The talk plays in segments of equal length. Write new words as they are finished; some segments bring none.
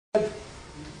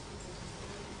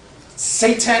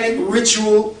satanic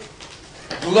ritual,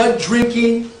 blood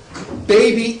drinking,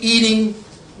 baby eating,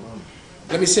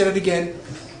 let me say that again,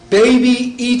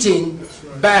 baby eating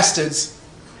bastards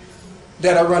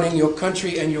that are running your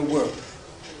country and your world.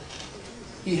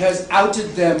 He has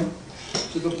outed them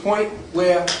to the point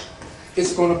where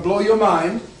it's going to blow your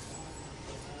mind,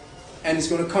 and it's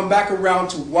going to come back around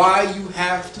to why you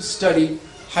have to study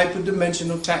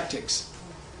hyperdimensional tactics.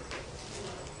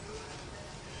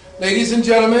 Ladies and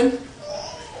gentlemen,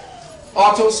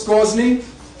 Otto Skorzeny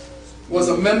was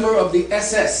a member of the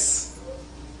SS.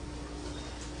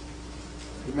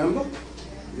 Remember?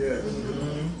 Yeah.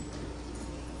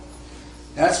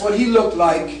 That's what he looked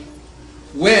like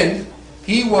when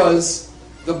he was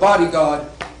the bodyguard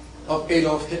of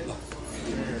Adolf Hitler.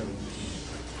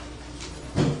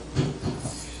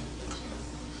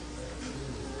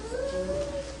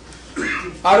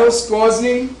 Otto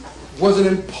Skorzeny was an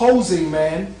imposing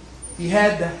man. He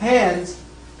had the hands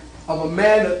of a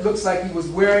man that looks like he was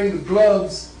wearing the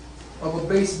gloves of a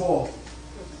baseball.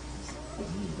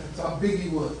 That's how big he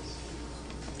was.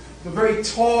 A very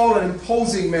tall and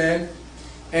imposing man,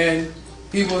 and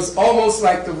he was almost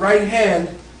like the right hand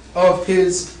of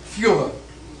his Führer.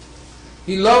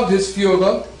 He loved his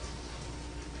Führer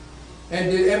and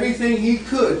did everything he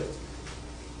could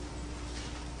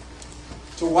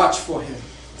to watch for him.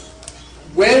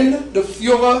 When the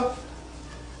Führer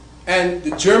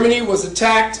and Germany was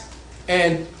attacked,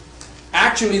 and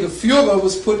actually the Führer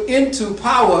was put into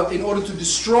power in order to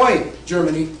destroy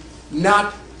Germany,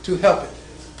 not to help it.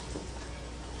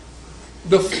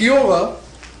 The Führer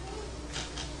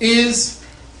is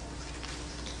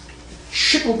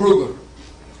Schicklgruber.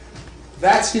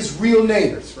 That's his real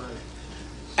name. That's right.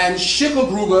 And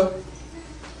Schicklgruber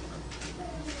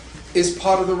is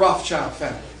part of the Rothschild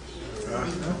family.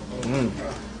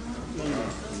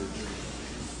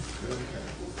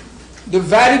 The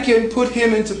Vatican put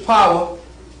him into power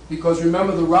because,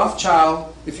 remember, the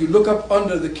Rothschild, if you look up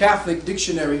under the Catholic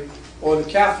dictionary or the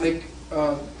Catholic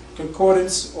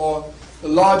concordance or the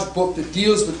large book that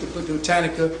deals with the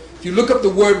Britannica, if you look up the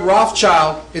word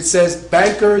Rothschild, it says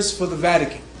bankers for the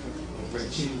Vatican.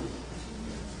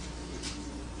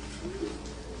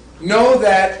 Know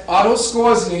that Otto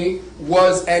Skorzeny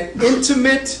was an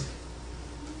intimate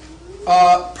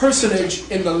personage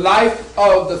in the life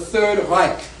of the Third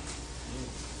Reich.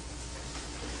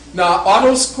 Now,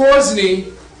 Otto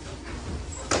Skorzeny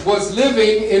was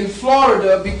living in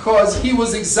Florida because he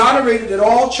was exonerated at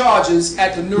all charges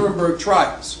at the Nuremberg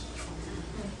trials.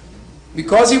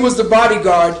 Because he was the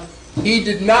bodyguard, he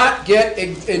did not get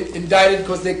indicted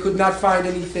because they could not find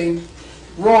anything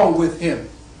wrong with him.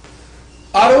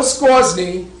 Otto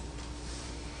Skorzeny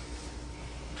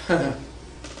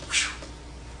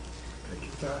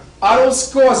Otto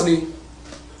Skorzeny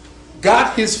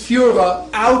got his Führer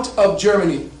out of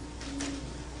Germany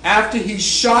after he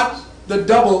shot the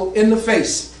double in the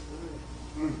face.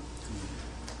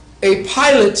 A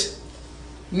pilot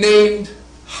named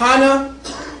Hanna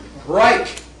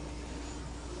Reich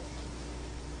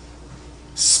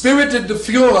spirited the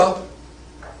Führer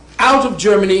out of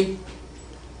Germany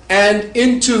and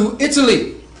into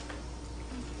Italy.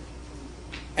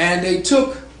 And they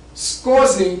took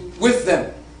Skorzeny with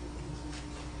them.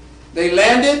 They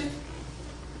landed,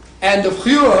 and the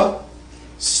Führer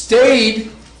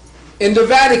stayed in the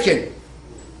Vatican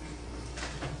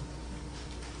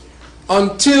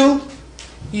until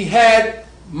he had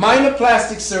minor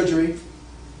plastic surgery,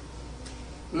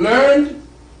 learned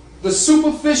the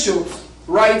superficial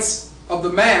rites of the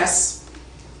Mass,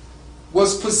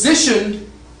 was positioned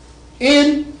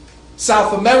in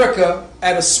South America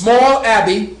at a small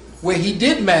abbey where he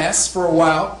did Mass for a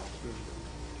while,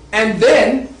 and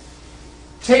then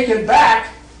taken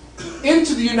back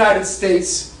into the United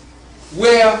States,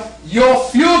 where your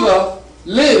Führer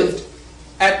lived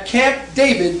at Camp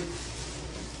David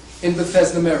in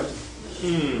Bethesda, Maryland.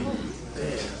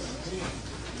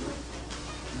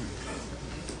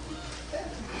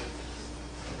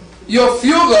 Your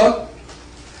Führer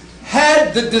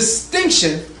had the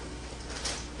distinction,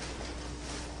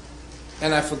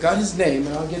 and I forgot his name,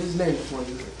 and I'll get his name for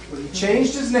you, but he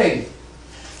changed his name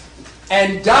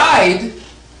and died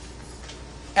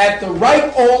at the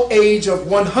ripe old age of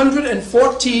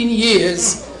 114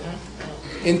 years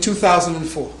in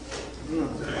 2004.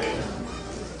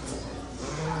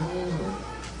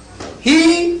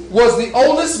 He was the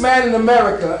oldest man in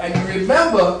America, and you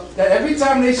remember that every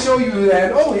time they show you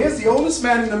that, oh, here's the oldest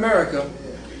man in America,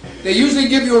 they usually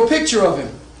give you a picture of him.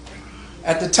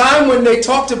 At the time when they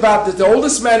talked about the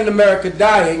oldest man in America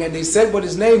dying, and they said what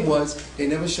his name was, they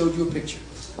never showed you a picture.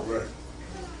 Right.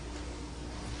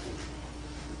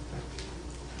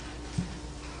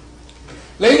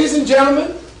 Ladies and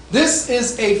gentlemen, this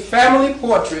is a family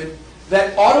portrait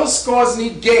that Otto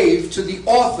Skorzeny gave to the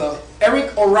author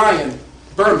Eric Orion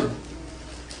Berman.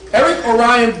 Eric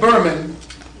Orion Berman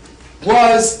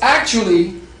was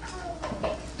actually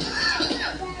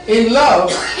in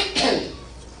love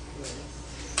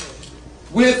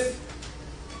with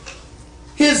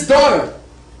his daughter.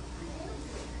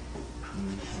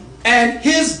 And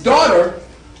his daughter,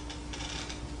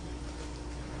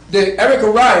 Eric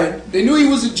Orion, they knew he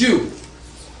was a Jew.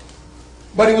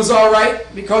 But he was all right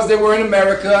because they were in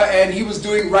America and he was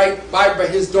doing right by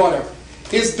his daughter.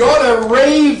 His daughter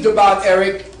raved about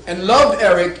Eric and loved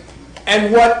Eric.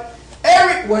 And what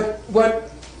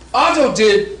Otto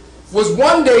did was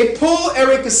one day pull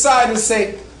Eric aside and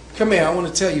say, "Come here, I want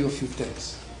to tell you a few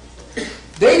things."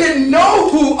 They didn't know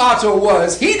who Otto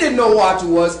was. He didn't know who Otto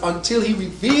was until he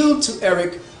revealed to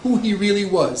Eric who he really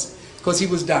was, because he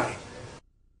was dying.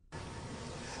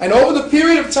 And over the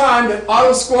period of time that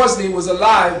Otto Skorzeny was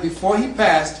alive before he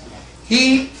passed,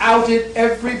 he outed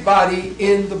everybody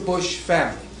in the Bush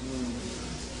family.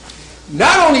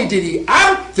 Not only did he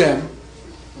out them,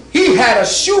 he had a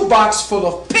shoebox full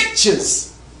of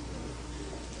pictures.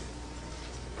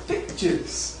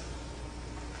 Pictures.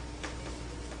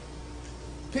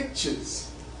 Pictures.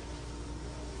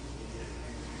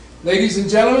 Ladies and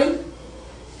gentlemen,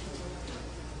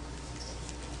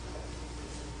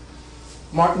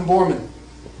 Martin Bormann,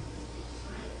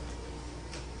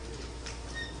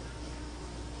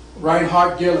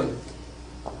 Reinhard Gillen,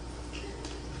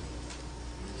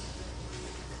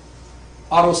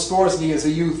 Otto Skorzeny as a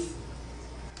youth,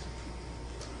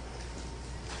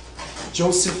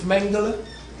 Joseph Mengele,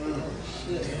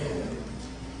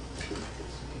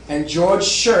 and George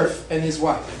Scherf and his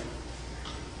wife.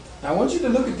 Now I want you to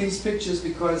look at these pictures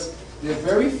because they're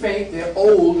very faint, they're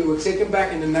old, they were taken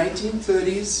back in the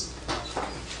 1930s.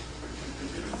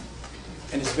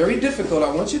 And it's very difficult. I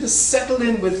want you to settle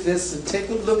in with this and take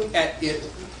a look at it.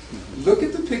 Look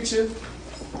at the picture,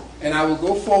 and I will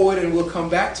go forward and we'll come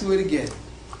back to it again.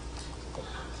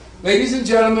 Ladies and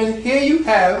gentlemen, here you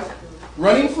have,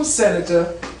 running for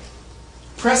senator,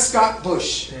 Prescott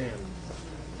Bush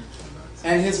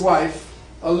and his wife,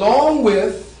 along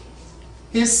with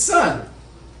his son,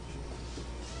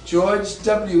 George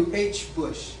W.H.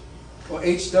 Bush, or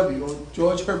H.W., or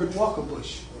George Herbert Walker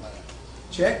Bush.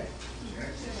 Check.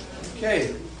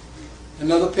 Okay.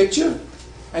 Another picture.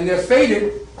 And they're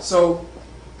faded, so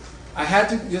I had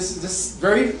to, this is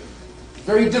very,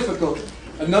 very difficult.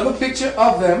 Another picture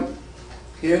of them.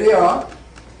 Here they are.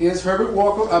 Here's Herbert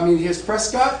Walker, here's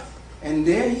Prescott, and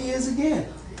there he is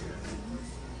again.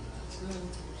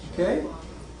 Okay?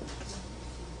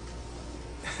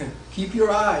 Keep your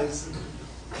eyes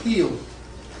peeled.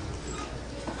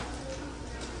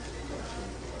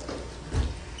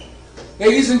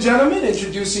 Ladies and gentlemen,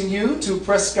 introducing you to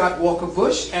Prescott Walker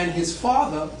Bush and his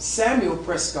father, Samuel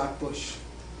Prescott Bush.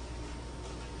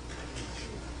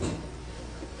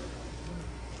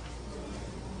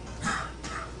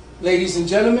 Ladies and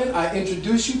gentlemen, I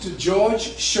introduce you to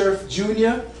George Scherf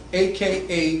Jr.,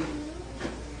 a.k.a.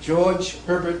 George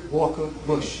Herbert Walker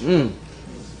Bush. And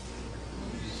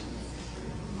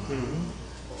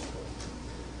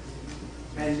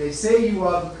they say you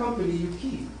are the company you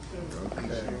keep.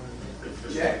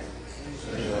 Check.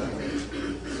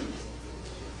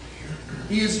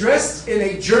 He is dressed in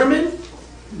a German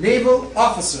naval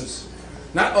officers,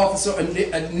 not officer,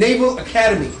 a naval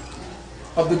academy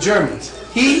of the Germans.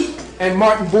 He and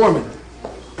Martin Bormann,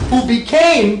 who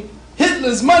became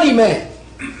Hitler's money man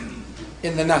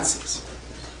in the Nazis.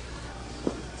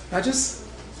 Now just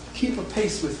keep a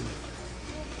pace with me.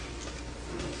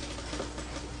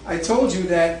 I told you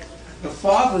that the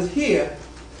father here,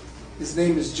 his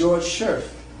name is George Scherf.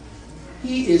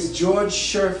 He is George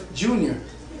Scherf Jr.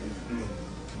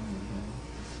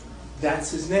 That's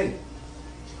his name.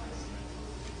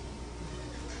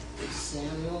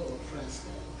 Samuel or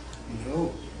Prescott?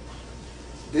 No.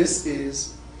 This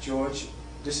is George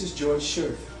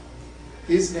Scherf.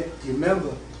 His name,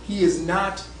 remember, he is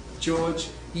not George,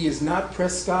 he is not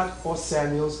Prescott or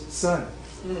Samuel's son.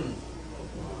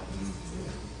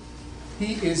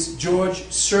 He is George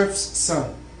Scherf's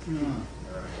son.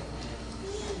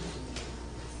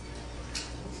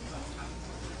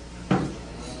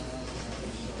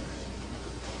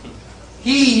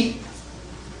 He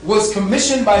was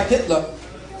commissioned by Hitler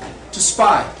to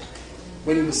spy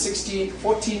when he was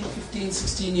 14, 15,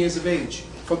 16 years of age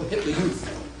from the Hitler Youth.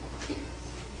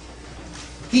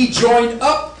 He joined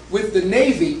up with the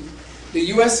Navy, the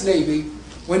U.S. Navy,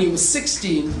 when he was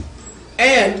 16,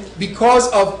 and because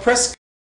of Prescott